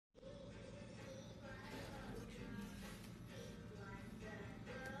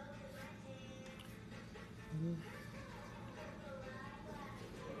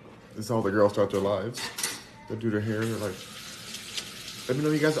This is how the girls start their lives. They do their hair. They're like, let me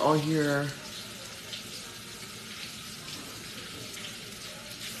know you guys are all here.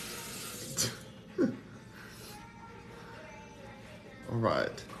 All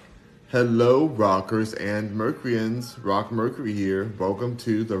right. Hello, rockers and Mercuryans. Rock Mercury here. Welcome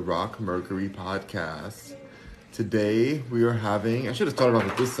to the Rock Mercury podcast. Today we are having. I should have started off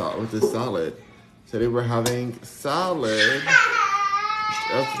with this salad. Today we're having salad.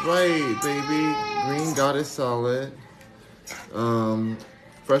 That's right, baby. Green Goddess salad.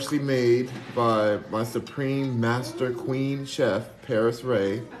 Freshly made by my supreme master queen chef, Paris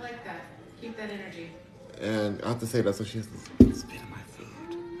Ray. I like that. Keep that energy. And I have to say that so she has to spit in my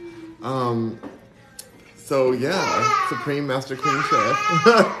food. So yeah, supreme master queen chef.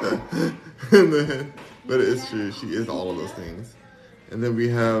 And then, but it's true, she is all of those things. And then we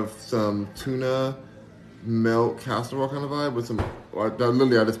have some tuna milk casserole kind of vibe with some,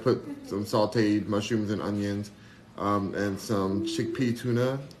 literally I just put some sauteed mushrooms and onions and some chickpea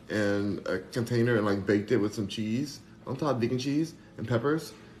tuna in a container and like baked it with some cheese on top, vegan cheese and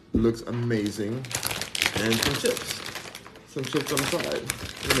peppers. Looks amazing. And some chips. Some chips on the side.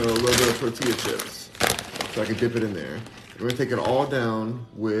 You know, a little bit of tortilla chips. So I can dip it in there. We're gonna take it all down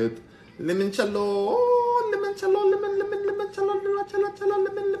with limoncello. Limoncello, lemon.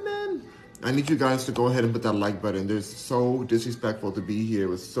 I need you guys to go ahead and put that like button. They're so disrespectful to be here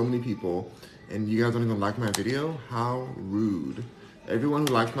with so many people, and you guys don't even like my video? How rude. Everyone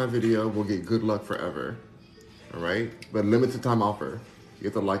who likes my video will get good luck forever. Alright? But limited time offer. You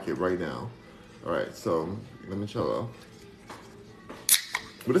have to like it right now. Alright, so limoncello.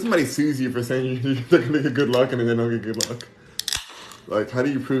 What if somebody sues you for saying they're gonna get good luck and then they don't get good luck? Like, how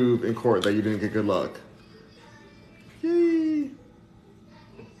do you prove in court that you didn't get good luck? Yay!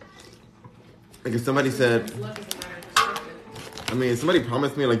 Like if somebody said, if somebody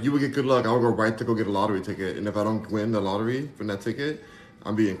promised me like you would get good luck, I would go right to go get a lottery ticket, and if I don't win the lottery from that ticket,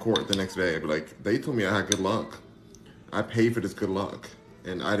 I'll be in court the next day. But like they told me I had good luck. I paid for this good luck,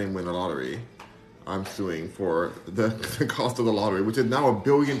 and I didn't win the lottery. I'm suing for the cost of the lottery, which is now $1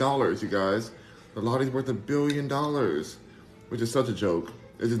 billion, you guys. The lottery's worth $1 billion, which is such a joke.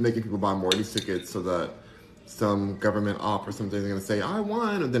 It's just making people buy more of these tickets so that some government op or something is going to say, I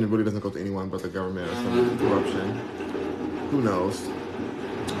won, and then it really doesn't go to anyone but the government or some corruption. Who knows?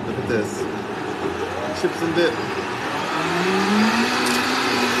 Look at this. Chips and dip.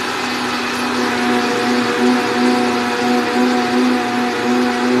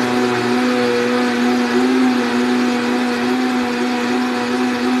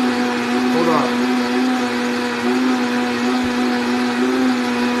 Hold up.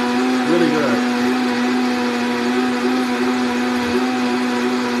 Really good.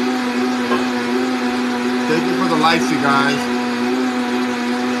 Thank you for the likes, you guys.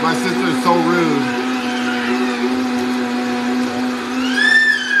 My sister is so rude.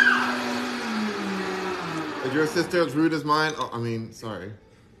 Is your sister as rude as mine? Oh, sorry.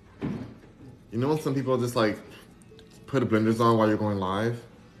 You know when some people just like put blinders on while you're going live?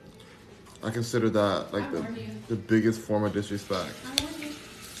 I consider that like the biggest form of disrespect. I warned you.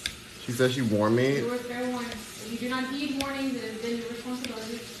 She said she warned me. You were fair warning. If you do not heed warning, then your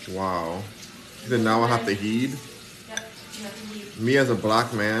responsibility. Wow. She said now I have to heed. Yep, you have to heed. Me as a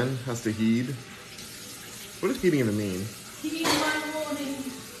black man has to heed. What does heeding even mean? Heed my warning.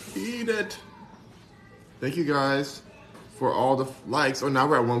 Heed it. Thank you guys for all the likes. Oh, now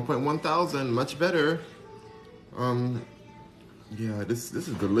we're at 1.1 thousand. Much better. Yeah, this is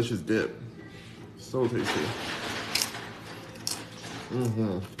delicious dip. So tasty.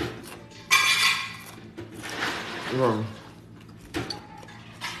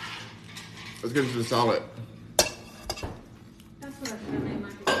 Let's get into the salad. That's what I made my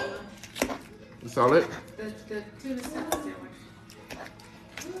pizza. The salad? The tuna salad sandwich.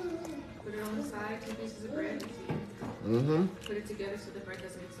 Put it on the side, 2 pieces of bread. Put it together so the bread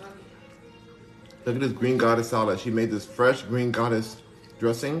doesn't get soggy. Look at this Green Goddess salad. She made this fresh Green Goddess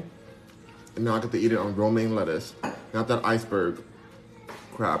dressing, and now I get to eat it on romaine lettuce. Not that iceberg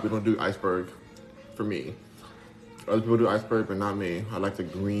crap. We don't do iceberg for me. Other people do iceberg, but not me. I like the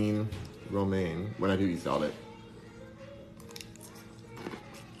green romaine when I do eat salad.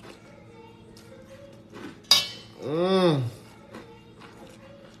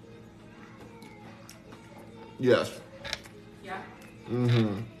 Yes. Yeah.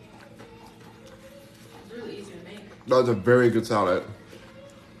 Mm-hmm. It's really easy to make. That's a very good salad.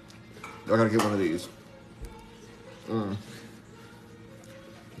 I gotta get one of these. Yeah.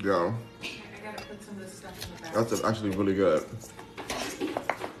 I gotta put some of this stuff in the bag. That's actually really good.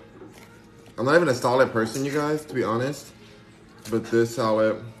 I'm not even a salad person, you guys, to be honest. But this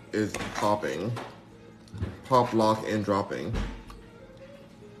salad is popping. Pop, lock, and dropping.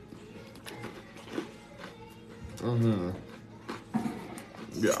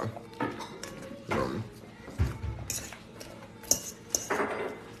 Yeah.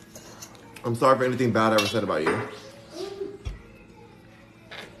 I'm sorry for anything bad I ever said about you.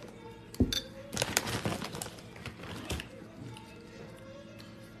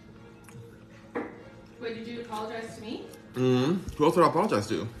 Wait, did you apologize to me? Who else would I apologize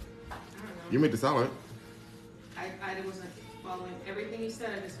to? I don't know. You made the salad. I wasn't following everything you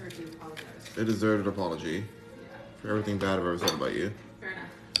said. I just heard you apologize. It deserved an apology Yeah. for everything bad I've ever said about you. Fair enough.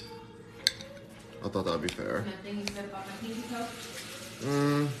 I thought that would be fair. Nothing you said about my pinky toe?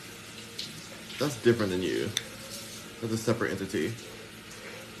 That's different than you. That's a separate entity.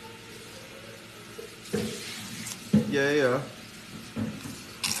 Yeah.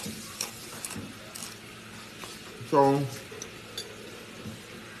 So,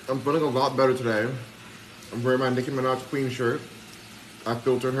 I'm feeling a lot better today. I'm wearing my Nicki Minaj Queen shirt. I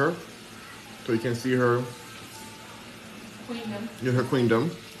filtered her, so you can see her. Queendom. Her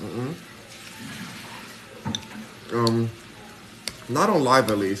queendom. Not on live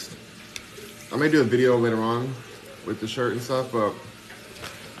at least. I may do a video later on with the shirt and stuff, but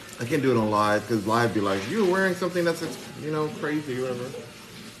I can't do it on live because live be like, you're wearing something that's, you know, crazy or whatever.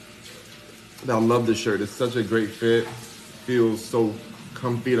 But I love this shirt. It's such a great fit. Feels so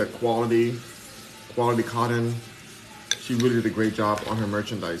comfy, like quality cotton. She really did a great job on her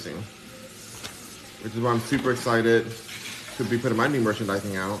merchandising, which is why I'm super excited to be putting my new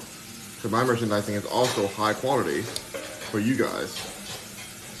merchandising out. Because my merchandising is also high quality for you guys.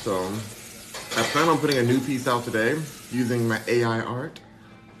 So I plan on putting a new piece out today using my AI art.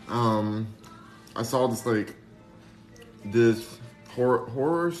 I saw this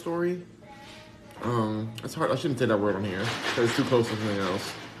horror story. It's hard. I shouldn't say that word on here because it's too close to something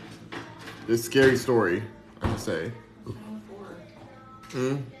else. This scary story, I should say. What's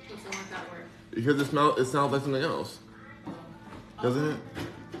wrong with that word? Because it sounds like something else, doesn't it?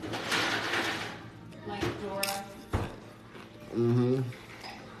 Like Dora. Mm-hmm.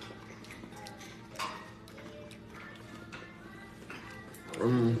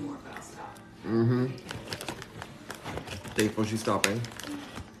 More about stop. Mm-hmm. Thankful she's stopping.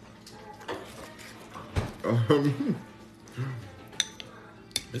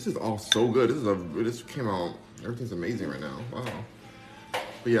 This is all so good. This came out. Everything's amazing right now. Wow.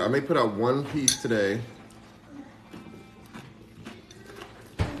 But yeah, I may put out one piece today.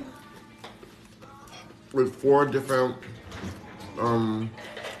 With 4 different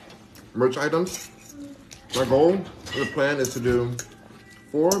merch items. My goal, the plan is to do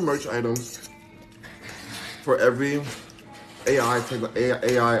 4 merch items for every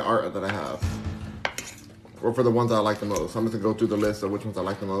AI art that I have. Or for the ones I like the most. I'm just gonna go through the list of which ones I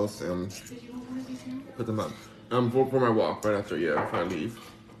like the most and Did you want one of these now? put them up. For my walk right after, before I leave.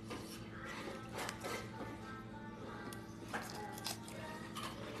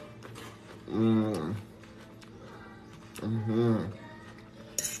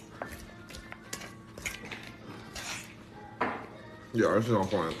 Yeah, this is on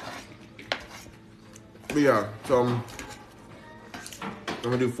point. But yeah, so I'm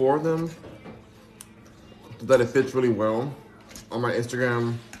gonna do 4 of them so that it fits really well on my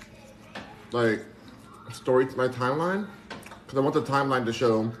Instagram, like story, my timeline, because I want the timeline to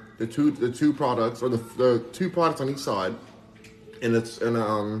show the two products or the 2 products on each side, and it's in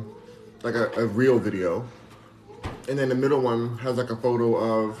like a real video, and then the middle one has like a photo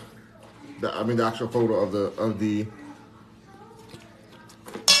of the actual photo of the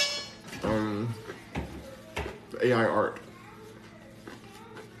AI art.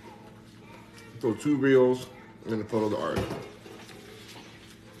 So 2 reels and then a photo of the art.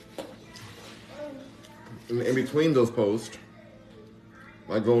 And in between those posts,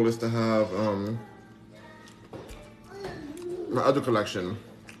 my goal is to have my other collection,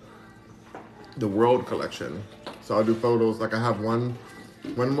 the World collection. So I'll do photos, like I have one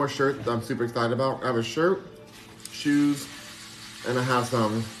more shirt that I'm super excited about. I have a shirt, shoes, and I have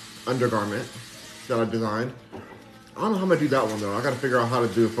some undergarment that I designed. I don't know how I'm gonna do that one though. I gotta figure out how to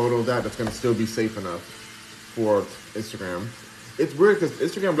do a photo of that's gonna still be safe enough for Instagram. It's weird because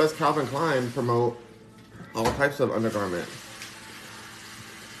Instagram lets Calvin Klein promote all types of undergarment.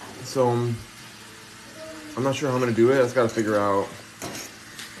 So I'm not sure how I'm gonna do it. I just gotta figure out,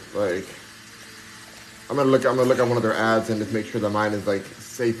 like, I'm gonna look at one of their ads and just make sure that mine is like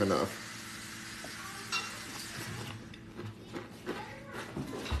safe enough.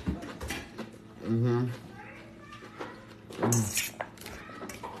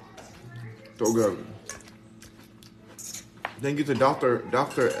 So good. Thank you to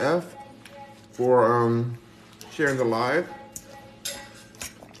Dr. F for sharing the live.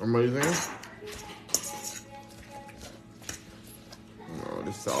 Amazing. Oh,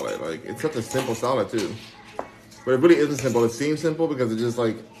 this salad, like, it's such a simple salad too. But it really isn't simple. It seems simple because it's just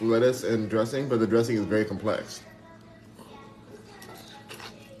like lettuce and dressing, but the dressing is very complex.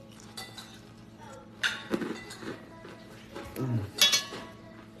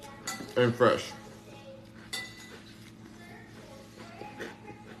 And fresh.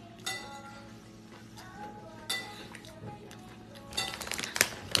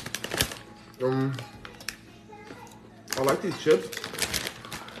 I like these chips,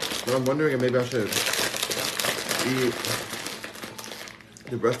 but I'm wondering if maybe I should eat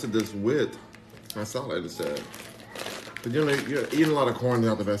the rest of this with my salad instead. But you know, you're eating a lot of corn is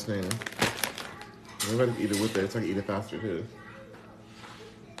not the best thing. I'm gonna eat it with it so I can eat it faster too.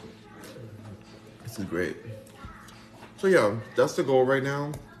 This is great. So yeah, that's the goal right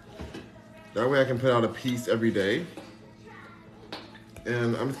now. That way I can put out a piece every day.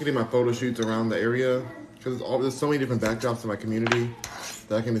 And I'm just getting my photo shoots around the area because there's so many different backdrops in my community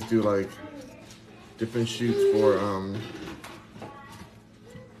that I can just do like different shoots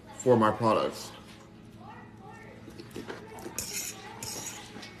for my products.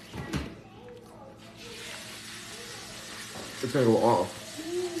 It's gonna go off.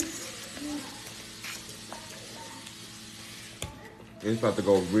 It's about to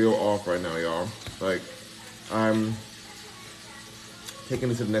go real off right now, y'all. Like, I'm taking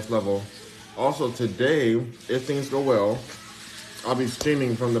this to the next level. Also today, if things go well, I'll be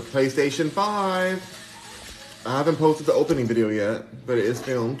streaming from the PlayStation 5. I haven't posted the opening video yet, but it is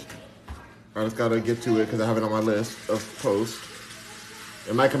filmed. I just gotta get to it because I have it on my list of posts.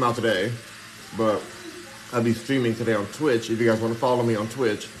 It might come out today, but I'll be streaming today on Twitch. If you guys want to follow me on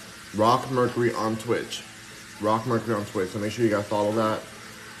Twitch, Rock Mercury on Twitch. Rock Mercury on Twitch. So make sure you guys follow that.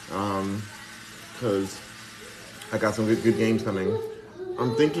 Because I got some good games coming.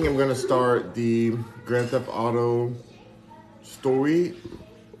 I'm thinking I'm gonna start the Grand Theft Auto story.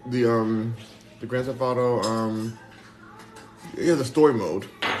 The Grand Theft Auto yeah, the story mode.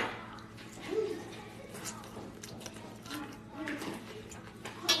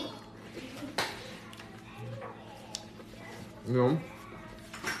 You know,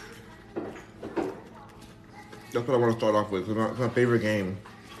 that's what I want to start off with. It's my favorite game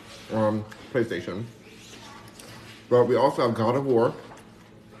on PlayStation. But we also have God of War.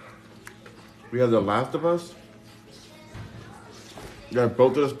 We have The Last of Us. We have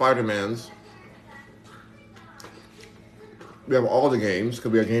both of the Spider-Mans. We have all the games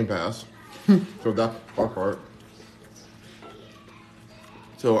because we have Game Pass. So that's our part.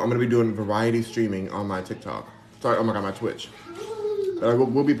 So I'm going to be doing variety streaming on my TikTok. Sorry, oh my God, my Twitch.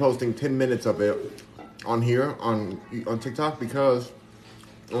 We'll be posting 10 minutes of it on here, on TikTok, because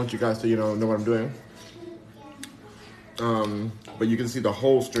I want you guys to, know what I'm doing. But you can see the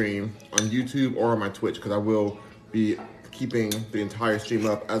whole stream on YouTube or on my Twitch, because I will be keeping the entire stream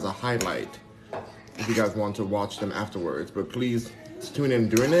up as a highlight if you guys want to watch them afterwards. But please tune in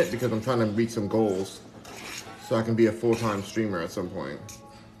during it, because I'm trying to reach some goals so I can be a full-time streamer at some point,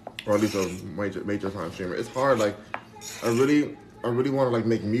 or at least a major time streamer. It's hard. Like, I really want to like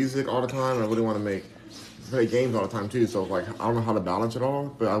make music all the time, and I really want to play games all the time too. So like, I don't know how to balance it all,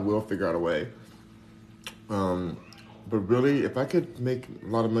 but I will figure out a way. But really, if I could make a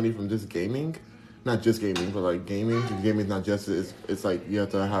lot of money from just gaming, not just gaming, but like gaming, because gaming is not just, it's like you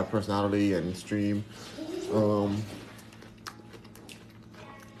have to have personality and stream. I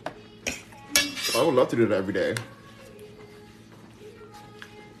would love to do that every day.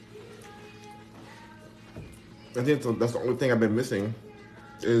 I think that's the only thing I've been missing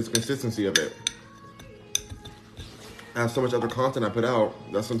is consistency of it. I have so much other content I put out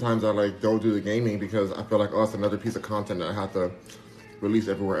that sometimes I like don't do the gaming because I feel like, oh, it's another piece of content that I have to release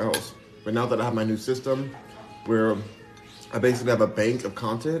everywhere else. But now that I have my new system where I basically have a bank of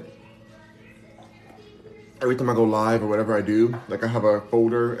content, every time I go live or whatever I do, like I have a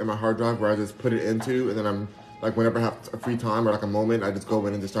folder in my hard drive where I just put it into, and then I'm like, whenever I have a free time or like a moment, I just go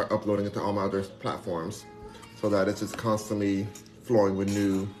in and just start uploading it to all my other platforms, so that it's just constantly flowing with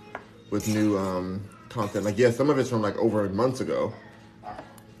new content. Like, yeah, some of it's from like over months ago,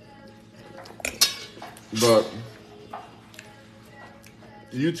 but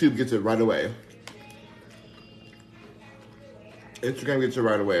YouTube gets it right away. Instagram gets it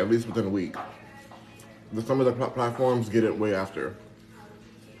right away, at least within a week. But some of the platforms get it way after.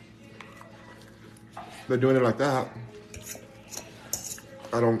 They're doing it like that.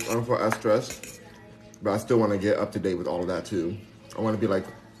 I don't feel as stressed, but I still want to get up to date with all of that too. I want to be like,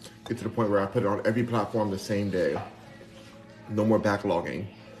 get to the point where I put it on every platform the same day. No more backlogging.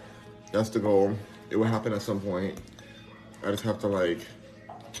 That's the goal. It will happen at some point. I just have to like,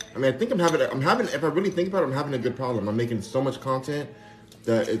 I mean, I think if I really think about it, I'm having a good problem. I'm making so much content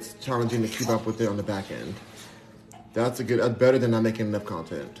that it's challenging to keep up with it on the back end. That's better than not making enough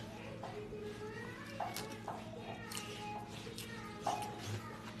content.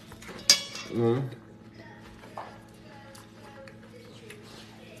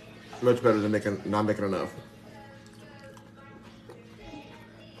 Much better than not making enough.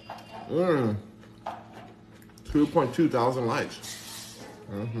 2.2 thousand likes.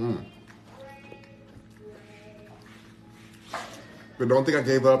 But don't think I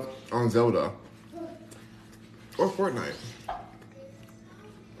gave up on Zelda or Fortnite. I'm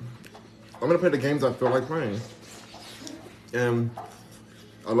gonna play the games I feel like playing. And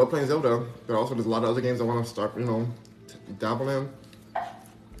I love playing Zelda, but also there's a lot of other games I want to start, dabble in.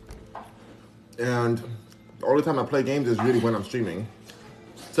 And the only time I play games is really when I'm streaming.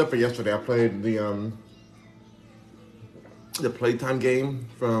 Except for yesterday, I played the Playtime game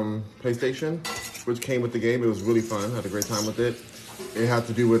from PlayStation, which came with the game. It was really fun. I had a great time with it. It had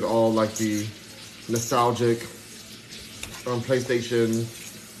to do with all like the nostalgic PlayStation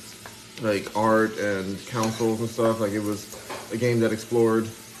like art and consoles and stuff. Like it was a game that explored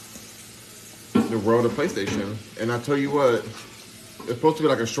the world of PlayStation. And I tell you what, it's supposed to be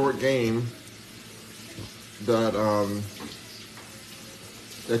like a short game that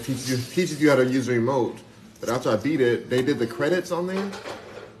that teaches you how to use a remote. But after I beat it, they did the credits on there.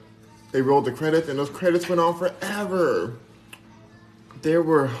 They rolled the credits, and those credits went on forever. There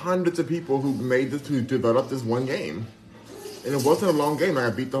were hundreds of people who developed this one game. And it wasn't a long game. I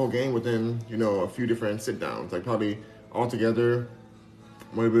beat the whole game within, a few different sit-downs. Like probably altogether,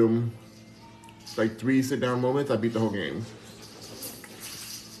 maybe like 3 sit-down moments, I beat the whole game.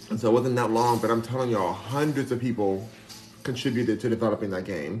 And so it wasn't that long, but I'm telling y'all, hundreds of people contributed to developing that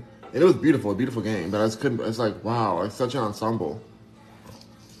game. And it was beautiful, a beautiful game, but it's like, wow, it's such an ensemble.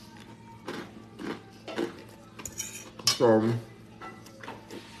 So,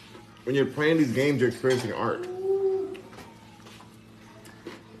 when you're playing these games, you're experiencing art.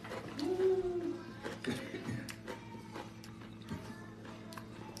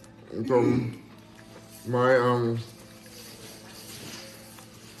 And so,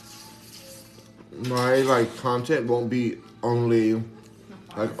 my like content won't be only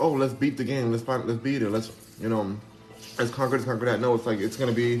like, oh, let's beat the game, let's beat it, let's conquer that. No, it's like it's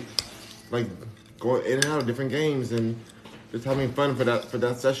gonna be like going in and out of different games and just having fun for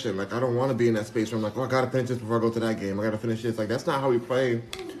that session. Like I don't want to be in that space where I'm like, oh, I gotta finish this before I go to that game. I gotta finish this. Like that's not how we play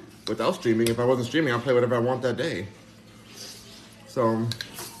without streaming. If I wasn't streaming, I'd play whatever I want that day. So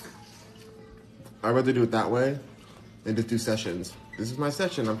I'd rather do it that way than just do sessions. This is my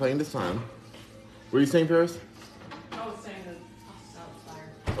session. I'm playing this time. What are you saying, Paris? I was saying the salad's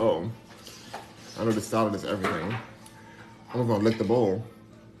fire. Oh, I know the salad is everything. I'm gonna lick the bowl.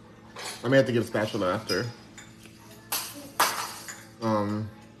 I may have to get a spatula after. I'm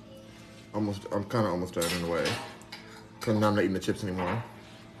kind of almost done in a way. Cause now I'm not eating the chips anymore.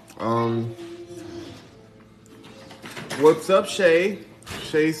 What's up, Shay?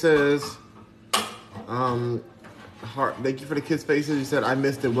 Shay says, thank you for the kiss faces. You said I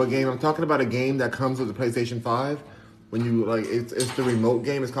missed it. What game? I'm talking about a game that comes with the PlayStation 5. When you like, it's the remote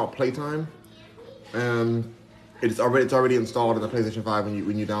game. It's called Playtime, and it's already installed in the PlayStation 5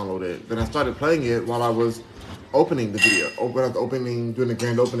 when you download it. Then I started playing it while I was opening the video. When I was doing the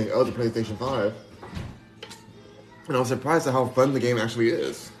grand opening of the PlayStation 5, and I was surprised at how fun the game actually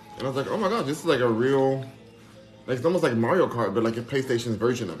is. And I was like, oh my god, this is like a real, like it's almost like Mario Kart, but like a PlayStation's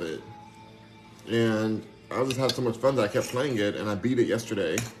version of it. And I just had so much fun that I kept playing it, and I beat it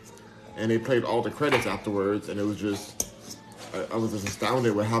yesterday. And they played all the credits afterwards, and it was just, I was just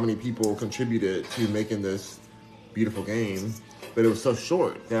astounded with how many people contributed to making this beautiful game. But it was so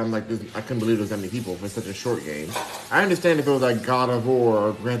short that I'm like, I couldn't believe there was that many people for such a short game. I understand if it was like God of War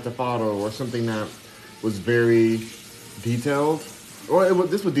or Grand Theft Auto or something that was very detailed. Or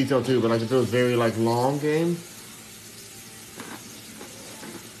this was detailed too, but like if it was very like long game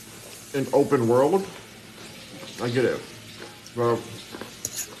and open world, I get it. But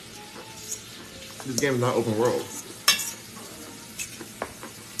this game is not open world.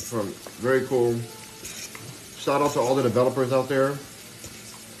 Very cool. Shout out to all the developers out there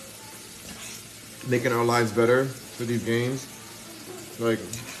making our lives better for these games. Like,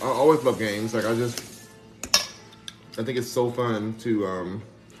 I always love games. Like, I think it's so fun to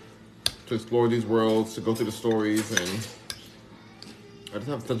explore these worlds, to go through the stories, and I just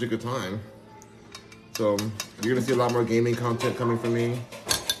have such a good time. So, you're gonna see a lot more gaming content coming from me.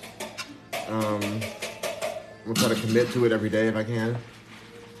 I'm gonna try to commit to it every day if I can.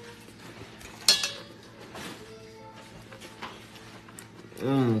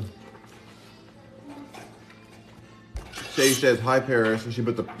 Shay says hi Paris, and she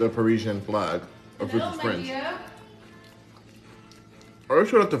put the Parisian flag, which is French. Are you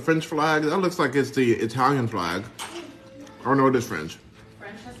sure that's the French flag? That looks like it's the Italian flag. Oh no, it is French.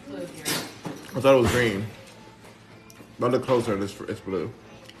 French has blue here. I thought it was green. But look closer, it's blue.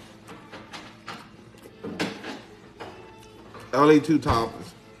 LA2 top,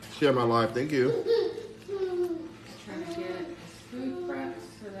 share my life, thank you. Trying to get food prep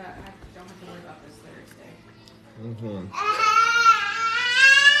so that I don't have to worry about this Thursday. Mm-hmm. I'll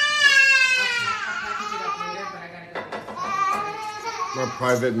package it up later, but I gotta go get this. My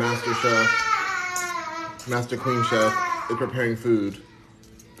private master chef, master queen chef, is preparing food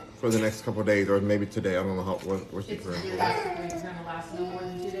for the next couple of days, or maybe today. I don't know what's the It's current. gonna last no more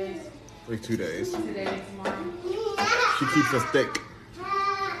than 2 days. Like 2 days. Today and tomorrow. She keeps us thick.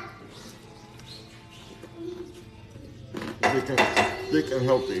 Thick and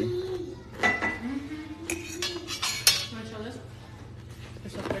healthy. Wanna show this?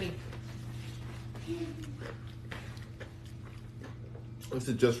 They're so pretty. This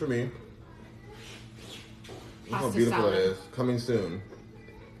is just for me. Look how Pasta beautiful salad. it is. Coming soon.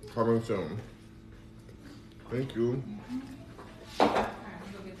 Coming soon. Thank you. Alright, I'm gonna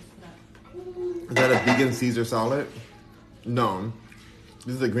go get this put up. Is that a vegan Caesar salad? No.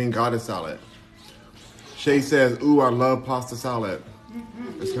 This is a green goddess salad. Shay says, ooh, I love pasta salad.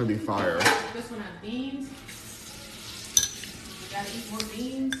 It's gonna be fire. This one has beans. We gotta eat more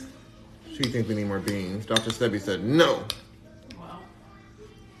beans. She thinks we need more beans. Dr. Sebi said no. Well,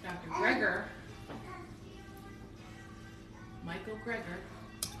 Dr. Greger, Michael Greger.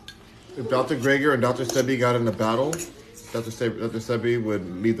 If Dr. Greger and Dr. Sebi got in a battle, Dr. Sebi would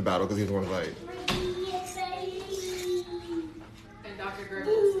lead the battle because he's the one right. And Dr. Greger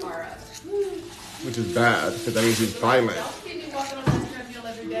will scar us. Which is bad, because that means he's violent. Don't see me walking on this treadmill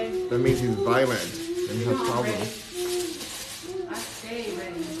every day. That means he's violent and he has I'm problems. ready. I stay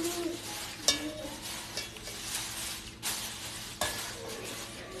ready.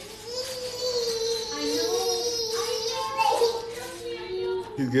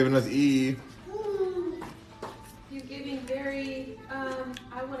 He's giving us E. You're giving very,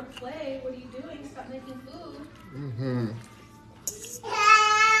 I want to play. What are you doing? Stop making food. Mm-hmm.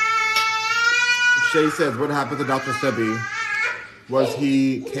 Shay says, what happened to Dr. Sebi? Was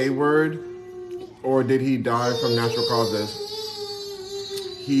he K-word or did he die from natural causes?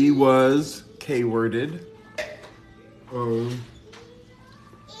 He was K-worded. And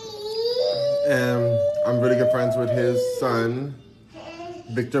I'm really good friends with his son,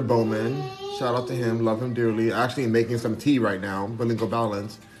 Victor Bowman. Shout out to him, love him dearly. Actually making some tea right now, bilingual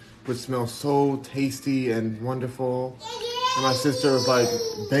balance, which smells so tasty and wonderful. And my sister was like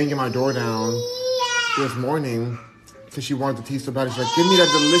banging my door down this morning because she wanted the tea so bad. She's like, give me that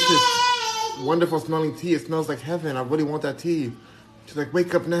delicious, wonderful smelling tea. It smells like heaven. I really want that tea. She's like,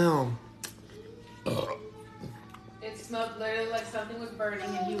 wake up now. It smelled literally like something was burning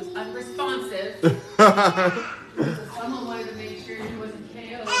and he was unresponsive. So someone wanted to make sure he wasn't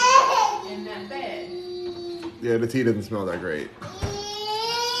KO'd in that bed. Yeah, the tea doesn't smell that great.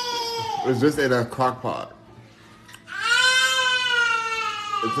 It was just in a crock pot.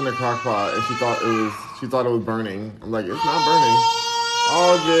 It's in a crock pot, and she thought it was burning. I'm like, it's not burning.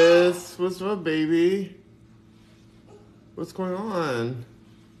 August, what's up, baby? What's going on?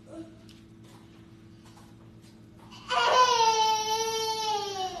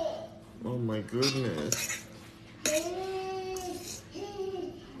 Oh my goodness.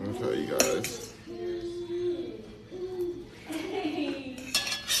 I'll show you guys.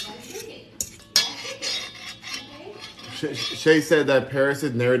 Shay said that Paris'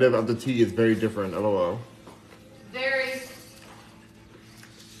 narrative of the tea is very different. LOL. Very.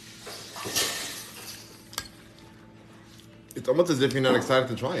 It's almost as if you're not excited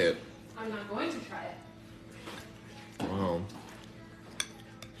to try it. I'm not going to try it. Wow.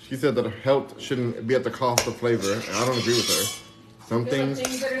 She said that health shouldn't be at the cost of flavor, and I don't agree with her. Some Because things... the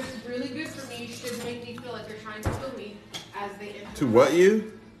things that are really good for me should make me feel like they're trying to kill me as they enter. To what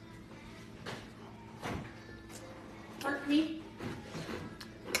you? Hurt me.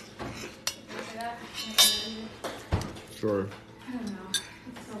 After that, Sure. I don't know. It's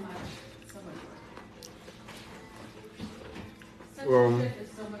so much. So much work. Censorship is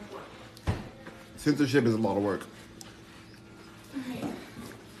so much work. Censorship is a lot of work. Okay.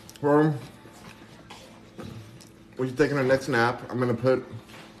 Well, when you're taking our next nap, I'm going to put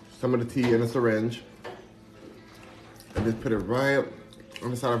some of the tea in a syringe and just put it right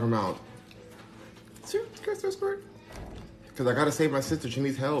on the side of her mouth. Because I gotta save my sister. She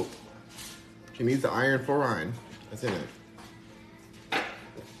needs help. She needs the iron forine. That's in it.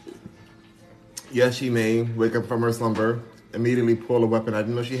 Yes, she may wake up from her slumber, immediately pull a weapon I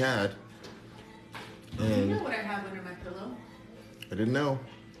didn't know she had. And you know what I have under my pillow? I didn't know.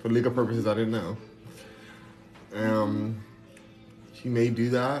 For legal purposes, I didn't know. She may do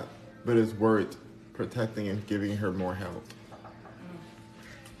that, but it's worth protecting and giving her more help.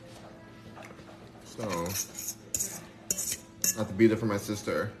 So, I have to be there for my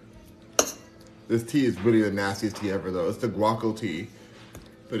sister. This tea is really the nastiest tea ever, though. It's the guaco tea,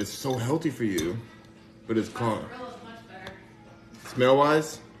 but it's so healthy for you. But it's called.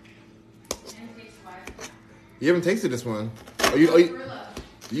 Smell-wise? And taste-wise. You haven't tasted this one.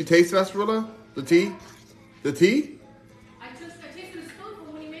 You taste sarsaparilla? The tea? The tea? I tasted the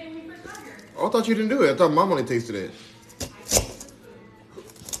spoonful when he made it when we first got here. Oh, I thought you didn't do it. I thought Mom only tasted it.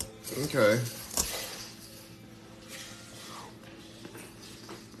 Okay.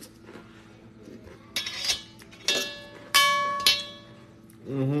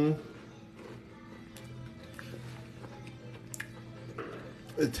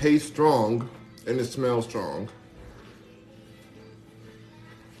 It tastes strong and it smells strong.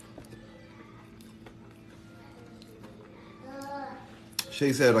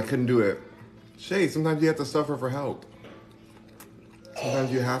 Shay said I couldn't do it. Shay, sometimes you have to suffer for help.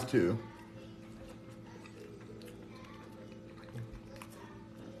 Sometimes you have to.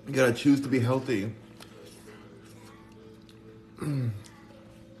 You gotta choose to be healthy. I'm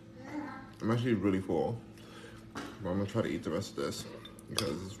actually really full. But I'm gonna try to eat the rest of this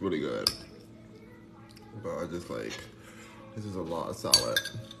because it's really good. But I just like, this is a lot of salad.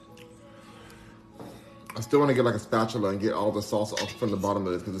 I still want to get like a spatula and get all the sauce off from the bottom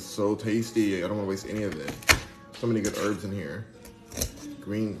of this because it's so tasty. I don't want to waste any of it. So many good herbs in here.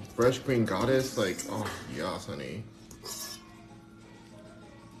 Fresh green goddess, like, oh yes, honey.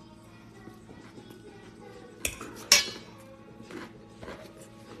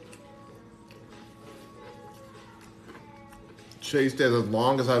 Chase says, as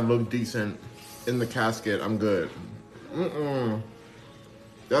long as I look decent in the casket, I'm good.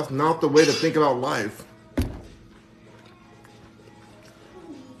 That's not the way to think about life.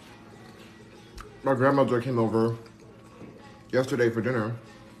 My grandmother came over yesterday for dinner.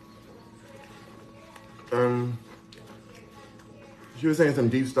 She was saying some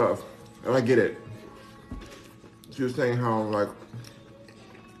deep stuff, and I get it. She was saying how, like,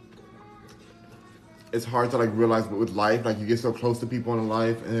 it's hard to, like, realize with life, like, you get so close to people in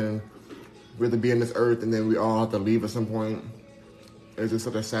life, and we're to be on this earth, and then we all have to leave at some point. It's just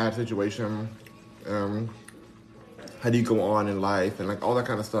such a sad situation. How do you go on in life, and, like, all that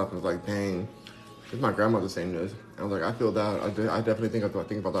kind of stuff. It's like, dang. It's my grandmother saying this. I was like, I feel that. I definitely think about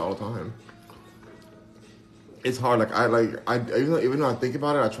that all the time. It's hard. Like even though I think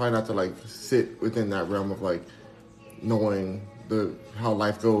about it, I try not to like sit within that realm of like knowing how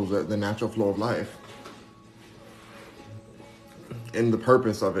life goes, the natural flow of life, and the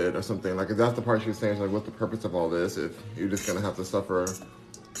purpose of it or something. Like if that's the part she was saying, it's like, what's the purpose of all this? If you're just gonna have to suffer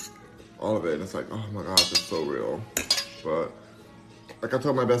all of it, and it's like, oh my gosh, it's so real. But like I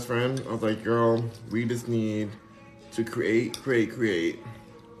told my best friend, I was like, girl, we just need to create,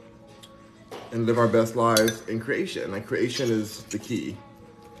 and live our best lives in creation. Like creation is the key.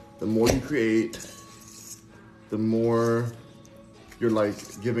 The more you create, the more you're like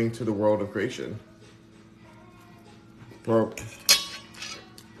giving to the world of creation. Or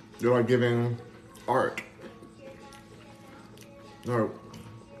you're like giving art. Or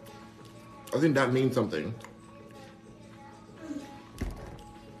I think that means something.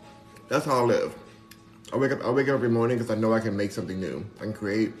 That's how I live. I wake up every morning because I know I can make something new. I can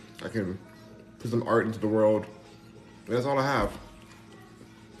create. I can put some art into the world. And that's all I have.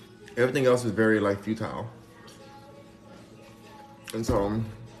 Everything else is very like futile. And so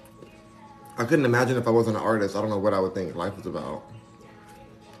I couldn't imagine if I wasn't an artist. I don't know what I would think life was about.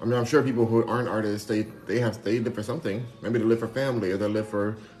 I mean, I'm sure people who aren't artists, they live for something. Maybe they live for family, or they live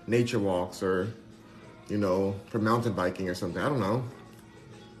for nature walks, or you know, for mountain biking or something. I don't know.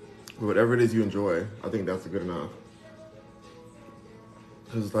 Whatever it is you enjoy, I think that's good enough.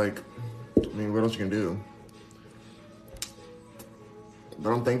 Cause like, I mean, what else you can do?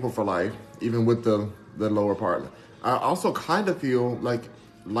 But I'm thankful for life, even with the lower part. I also kind of feel like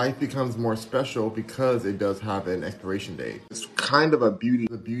life becomes more special because it does have an expiration date. It's kind of the beauty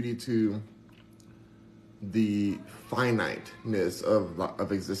to the finiteness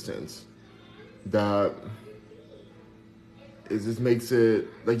of existence that it just makes it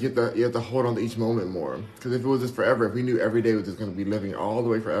like you have to hold on to each moment more. Because if it was just forever, if we knew every day was just going to be living all the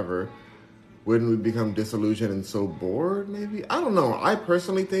way forever, wouldn't we become disillusioned and so bored, maybe? I don't know. I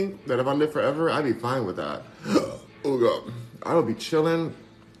personally think that if I live forever, I'd be fine with that. Oh, God. I would be chilling.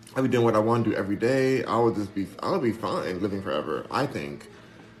 I'd be doing what I want to do every day. I would be fine living forever, I think.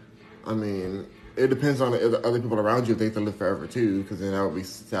 I mean, it depends on the other people around you if they have to live forever, too, because then that would be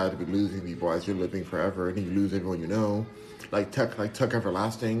sad to be losing people as you're living forever, and then you lose everyone you know. Like Tuck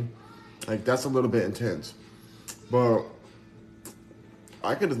Everlasting. Like, that's a little bit intense. But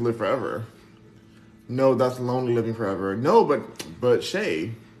I could just live forever. No, that's lonely living forever. No, but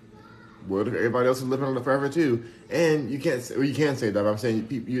Shay, what if everybody else is living on it forever too? And you can't say that. But I'm saying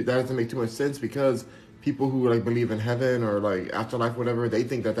that doesn't make too much sense because people who like believe in heaven or like afterlife, whatever, they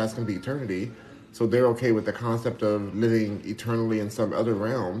think that that's going to be eternity. So they're okay with the concept of living eternally in some other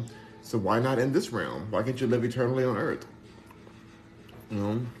realm. So why not in this realm? Why can't you live eternally on Earth? You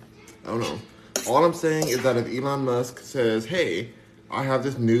know, I don't know. All I'm saying is that if Elon Musk says, "Hey, I have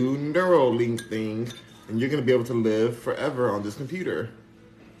this new Neuralink thing, and you're gonna be able to live forever on this computer,"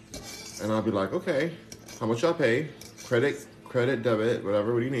 and I'll be like, "Okay, how much y'all pay? Credit, debit,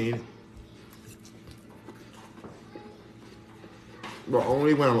 whatever. What do you need?" But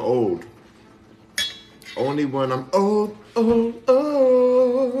only when I'm old. Only when I'm old.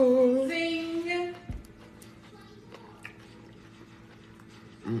 Sing.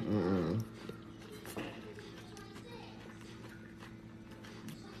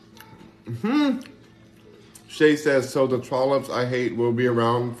 Shay says, so the trollops I hate will be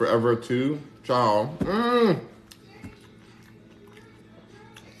around forever too? Ciao.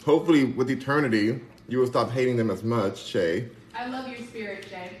 Hopefully with eternity, you will stop hating them as much, Shay. I love your spirit,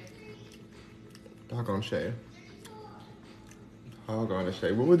 Shay. Doggone Shay. Doggone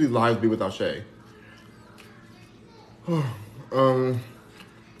Shay. What would these lives be without Shay?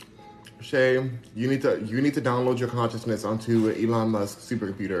 Shay, you need to download your consciousness onto an Elon Musk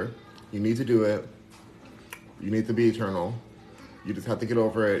supercomputer. You need to do it. You need to be eternal. You just have to get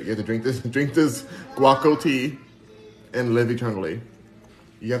over it. You have to drink this guaco tea and live eternally.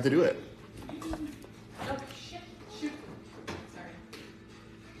 You have to do it. Oh, shit. Shoot. Sorry.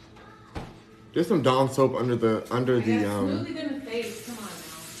 There's some Dawn soap under the Smoothie in the face. Come on now.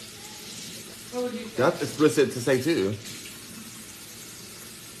 What would you say? That's explicit to say too.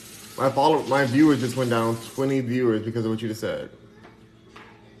 My viewers just went down 20 viewers because of what you just said.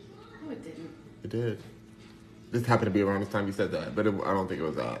 No, it didn't. It did. This happened to be around this time you said that, but I don't think it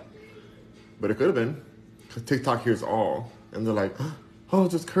was that. But it could have been. Because TikTok hears all. And they're like, oh,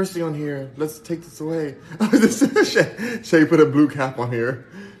 there's cursing on here. Let's take this away. Shay put a blue cap on here.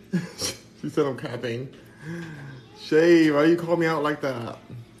 She said I'm capping. Shay, why you call me out like that?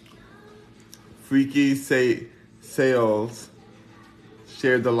 Freaky Sales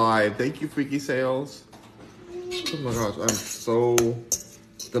shared the live. Thank you, Freaky Sales. Oh my gosh, I'm so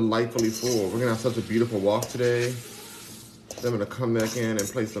delightfully full. We're gonna have such a beautiful walk today. Then I'm gonna come back in and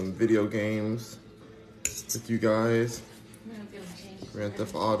play some video games with you guys. Grand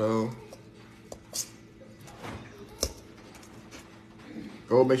Theft Auto.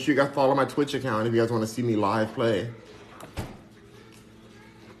 Go make sure you guys follow my Twitch account if you guys want to see me live play.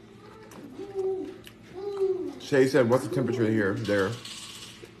 Shay said, what's the temperature here? There.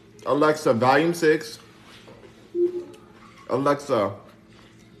 Alexa, volume 6. Alexa,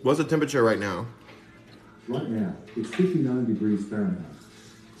 what's the temperature right now? Right now, it's 59 degrees Fahrenheit.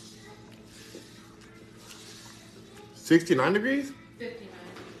 69 degrees? 59.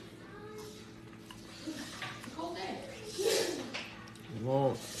 It's a cold day.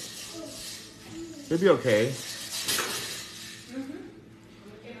 Well, it'll be okay.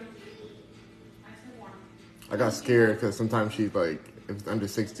 I got scared because sometimes she's like, if it's under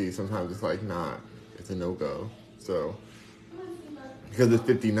 60, sometimes it's like, nah, it's a no-go. So, because it's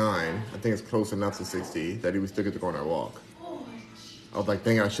 59, I think it's close enough to 60 that we still get to go on our walk. I was like,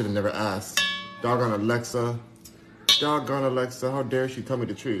 dang it, I should have never asked. Doggone Alexa, how dare she tell me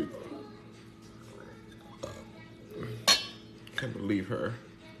the truth? Can't believe her.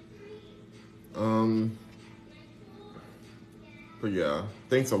 But yeah,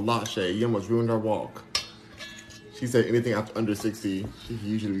 thanks a lot, Shay. You almost ruined our walk. She said anything after under 60,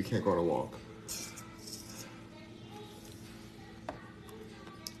 usually we can't go on a walk.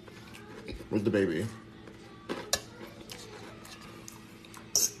 Where's the baby?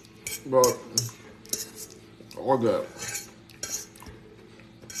 Well, all good.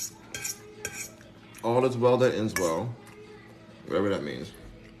 All is well that ends well. Whatever that means.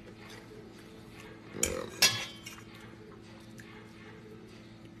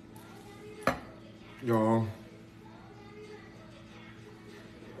 Yeah.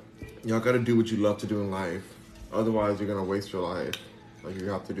 Y'all gotta do what you love to do in life. Otherwise, you're gonna waste your life. Like, you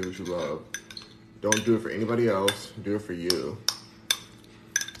have to do what you love. Don't do it for anybody else. Do it for you.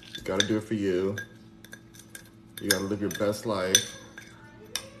 You gotta do it for you. You gotta live your best life.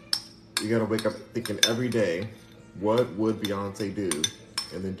 You gotta wake up thinking every day, what would Beyonce do?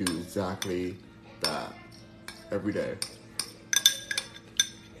 And then do exactly that every day.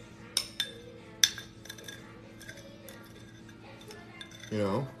 You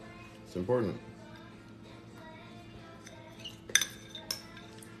know, it's important.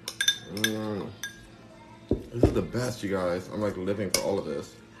 This is the best, you guys. I'm like living for all of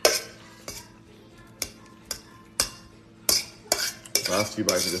this. Last few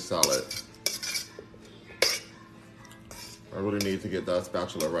bites of this salad. I really need to get that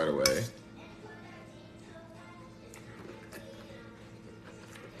spatula right away.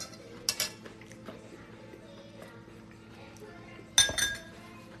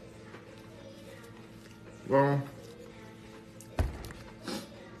 Well,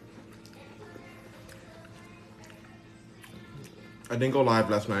 I didn't go live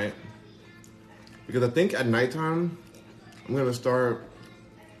last night because I think at nighttime I'm gonna start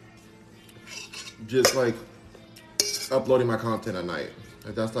just like uploading my content at night.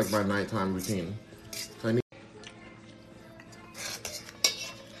 Like that's like my nighttime routine. So I need.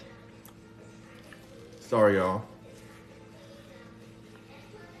 Sorry, y'all.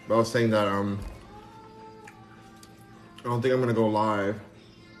 But I was saying that I don't think I'm gonna go live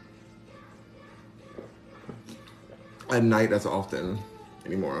at night as often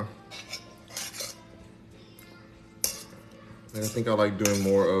anymore. And I think I like doing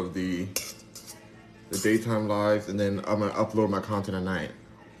more of the daytime lives, and then I'm gonna upload my content at night.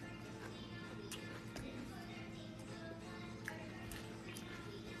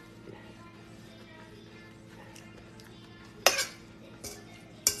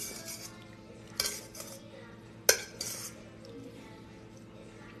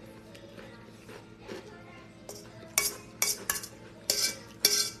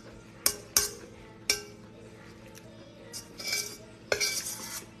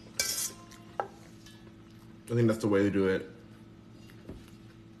 I think that's the way to do it.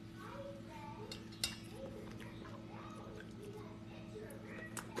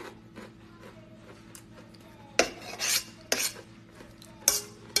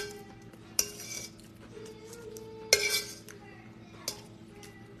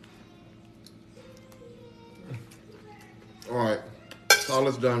 All right,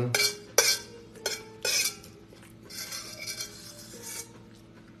 salad's done.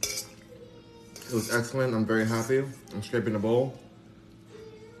 It was excellent. I'm very happy. I'm scraping the bowl.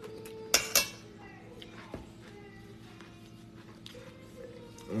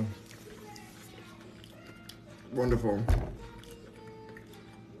 Wonderful.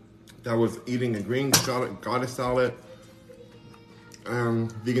 That was eating a green goddess salad.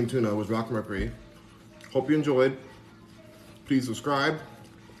 Vegan tuna was Rock Mercury. Hope you enjoyed. Please subscribe.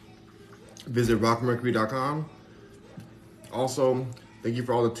 Visit rockmercury.com. Also, thank you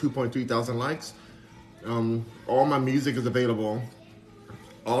for all the 2.3 thousand likes. All my music is available.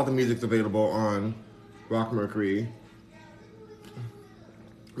 All the music's available on Rock Mercury.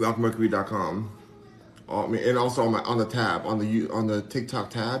 rockmercury.com. And also on the tab, on the TikTok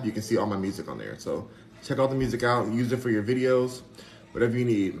tab, you can see all my music on there. So check out the music out, use it for your videos, whatever you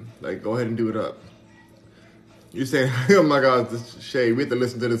need. Like, go ahead and do it up. You're saying, oh my God, this Shay, we have to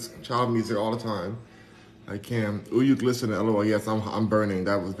listen to this child music all the time. I can. Ooh, you glisten, LOL. Yes, I'm burning.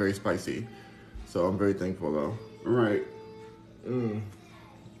 That was very spicy. So I'm very thankful though. All right.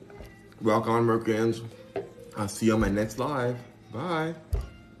 Rock on, Mercans. I'll see you on my next live. Bye.